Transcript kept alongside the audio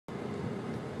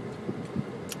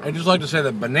I'd just like to say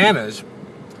that bananas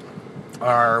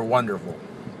are wonderful.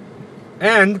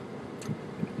 And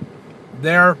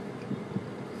they're,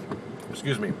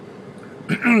 excuse me,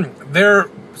 they're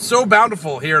so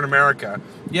bountiful here in America,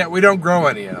 yet we don't grow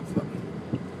any of them.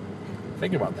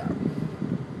 Think about that.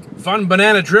 Fun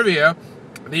banana trivia.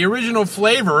 The original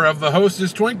flavor of the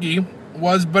Hostess Twinkie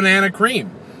was banana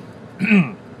cream.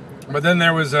 But then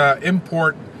there was an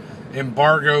import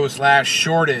embargo /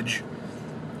 shortage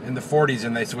in the 40s,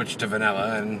 and they switched to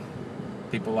vanilla, and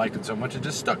people liked it so much it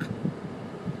just stuck.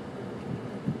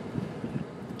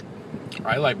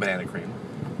 I like banana cream.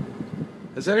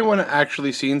 Has anyone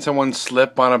actually seen someone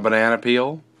slip on a banana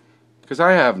peel? Because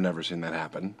I have never seen that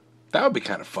happen. That would be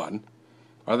kind of fun.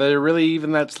 Are they really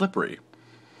even that slippery?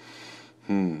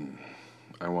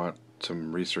 I want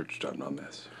some research done on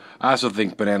this. I also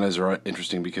think bananas are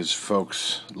interesting because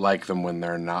folks like them when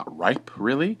they're not ripe,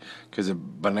 really. Because a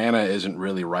banana isn't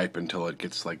really ripe until it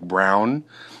gets like brown,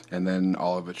 and then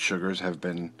all of its sugars have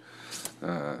been,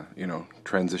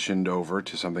 transitioned over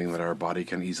to something that our body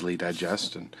can easily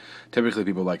digest. And typically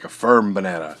people like a firm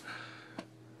banana.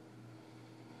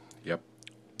 Yep.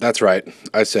 That's right.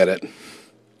 I said it.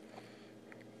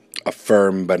 A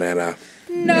firm banana.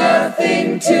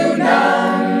 Nothing to know.